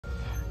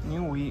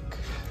New week.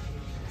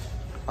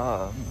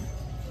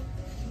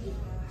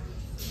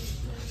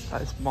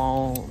 Size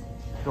small,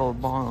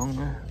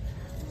 Billabong.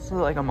 This is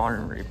like a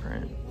modern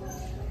reprint.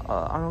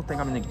 I don't think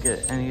I'm gonna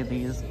get any of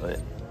these, but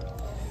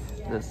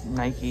this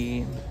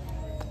Nike,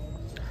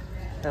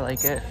 I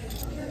like it.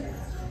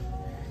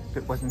 If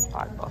it wasn't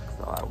 $5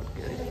 though, I would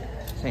get it.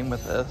 Same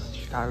with this,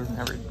 Shadow's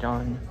Never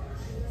Done.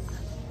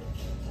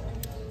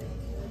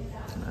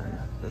 And then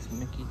this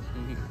Mickey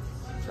tee,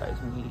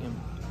 size medium.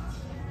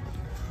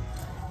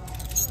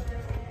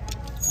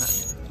 And then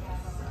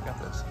got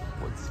this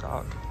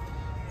Woodstock.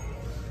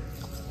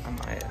 I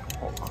might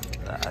hold on to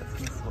that.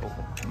 It's a little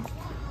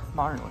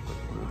modern liquid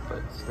blue,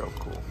 but still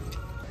cool.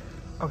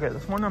 Okay,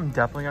 this one I'm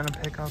definitely gonna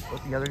pick up,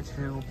 but the other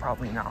two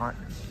probably not.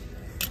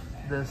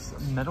 This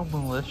Metal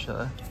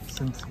Militia,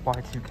 since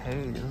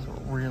Y2K, is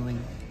really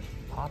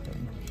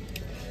popping.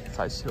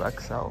 Size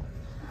 2XL.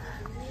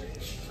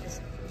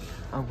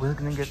 We're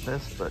gonna get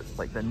this, but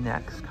like the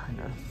next kind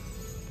of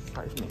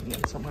size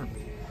medium, so I'm gonna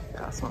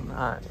pass on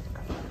that.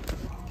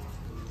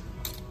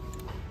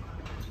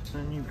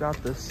 Then you've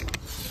got this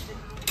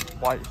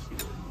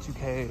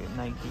Y2K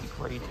Nike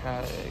gray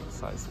tag,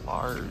 size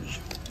large.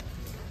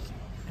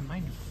 Am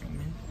I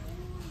dreaming?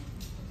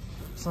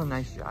 It's a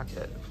nice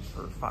jacket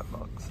for $5,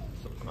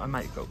 so I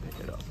might go pick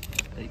it up.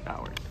 8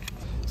 hours.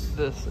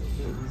 This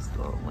is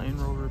the Land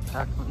Rover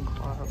Pac-Man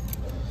Club.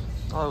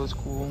 Thought it was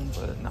cool,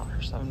 but not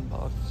for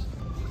 $7.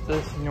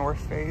 This North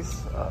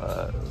Face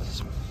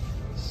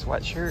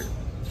sweatshirt,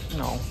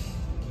 no,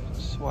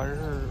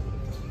 sweater,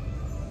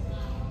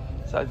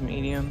 size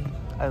medium.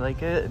 I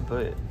like it,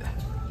 but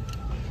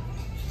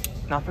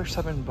not for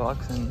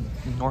 $7, and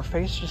North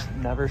Face just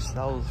never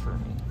sells for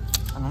me.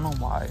 I don't know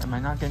why. Am I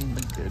not getting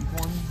the good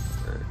ones?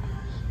 Or...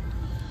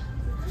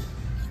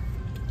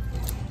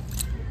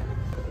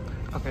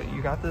 Okay,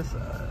 you got this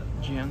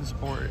GM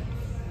Sport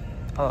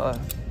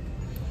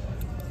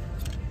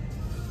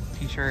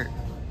t-shirt.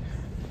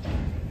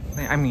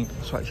 I mean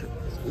sweatshirt.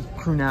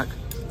 Crew neck.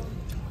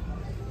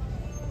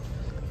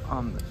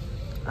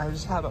 I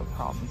just have a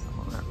problem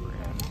on that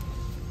brand.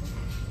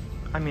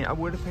 I mean, I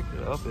would have picked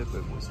it up if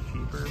it was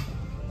cheaper.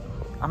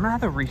 I'm gonna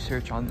have to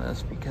research on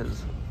this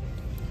because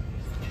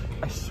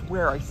I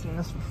swear I've seen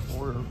this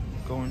before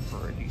going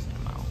for a decent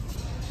amount.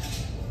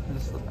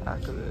 This is the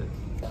back of it.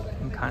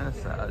 I'm kind of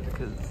sad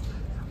because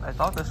I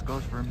thought this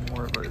goes for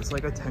more, but it's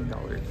like a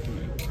 $10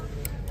 tee.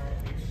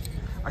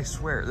 I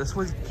swear, this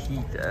was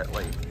peaked at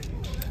like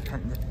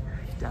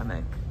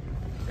pandemic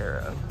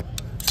era.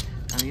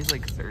 And these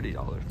like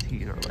 $30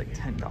 tees are like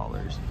 $10.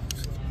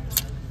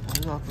 What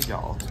is up with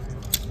y'all?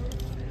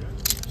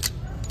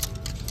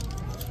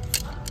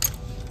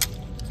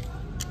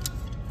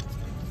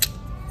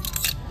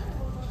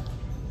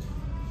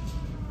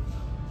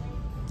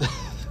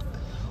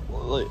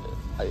 Like,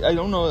 I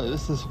don't know if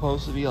this is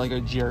supposed to be like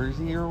a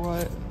jersey or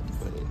what,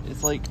 but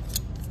it's like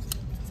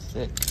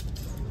sick.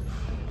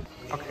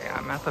 Okay,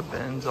 I'm at the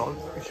bins. I'll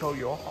show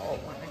you a haul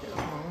when I get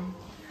home.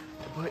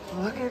 But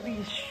look at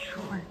these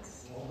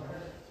shorts.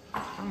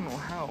 I don't know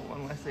how,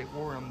 unless they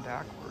wore them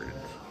backwards.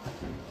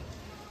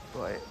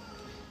 But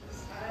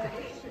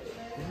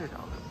these are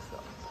down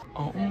themselves.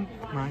 Oh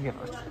my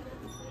gosh.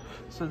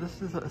 So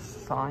this is a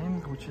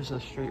Thames, which is a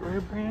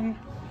streetwear brand.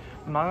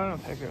 I'm not gonna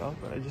pick it up,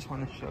 but I just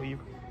want to show you.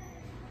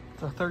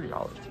 It's a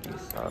 $30 tee,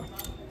 so.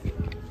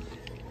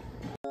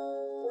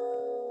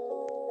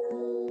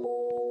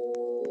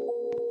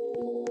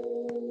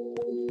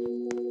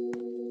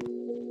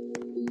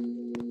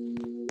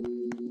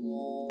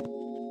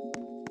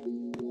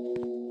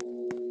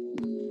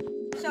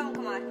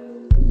 Come on.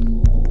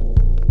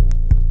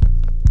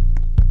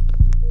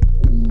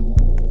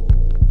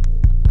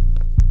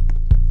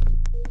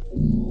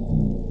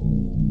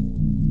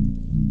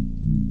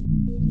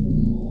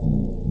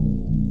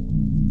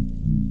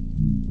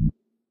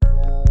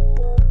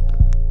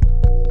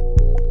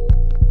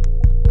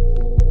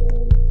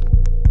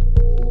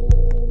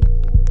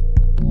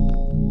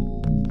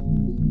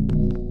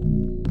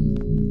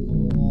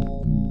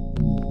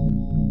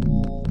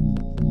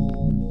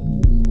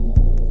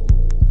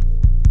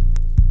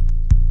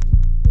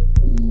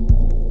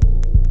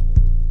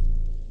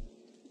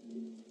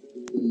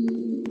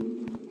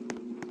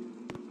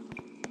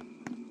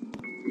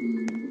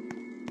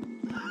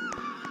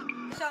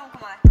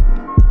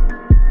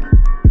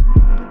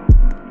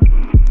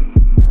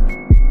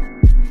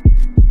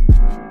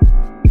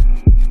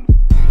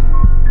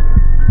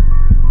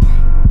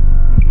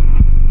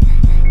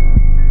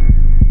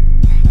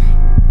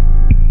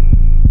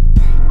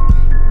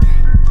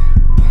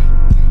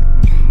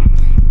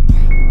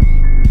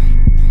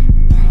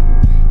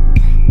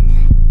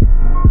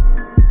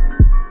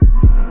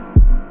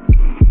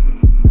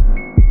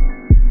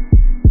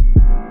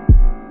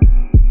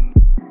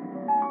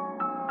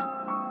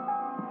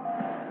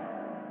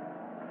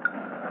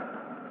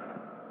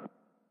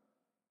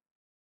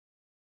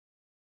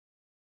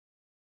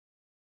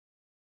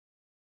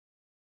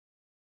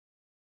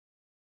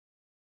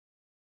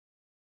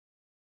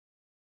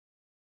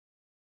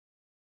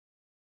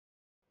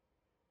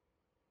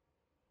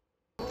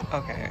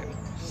 Okay,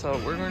 so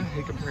we're going to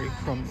take a break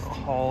from the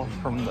haul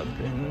from the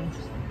bin.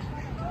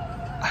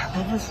 I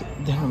love this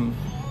denim.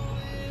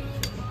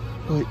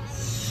 Wait,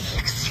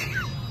 60.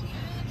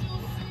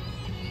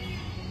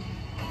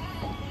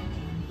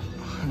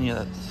 Yeah,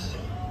 that's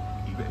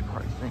eBay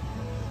pricing.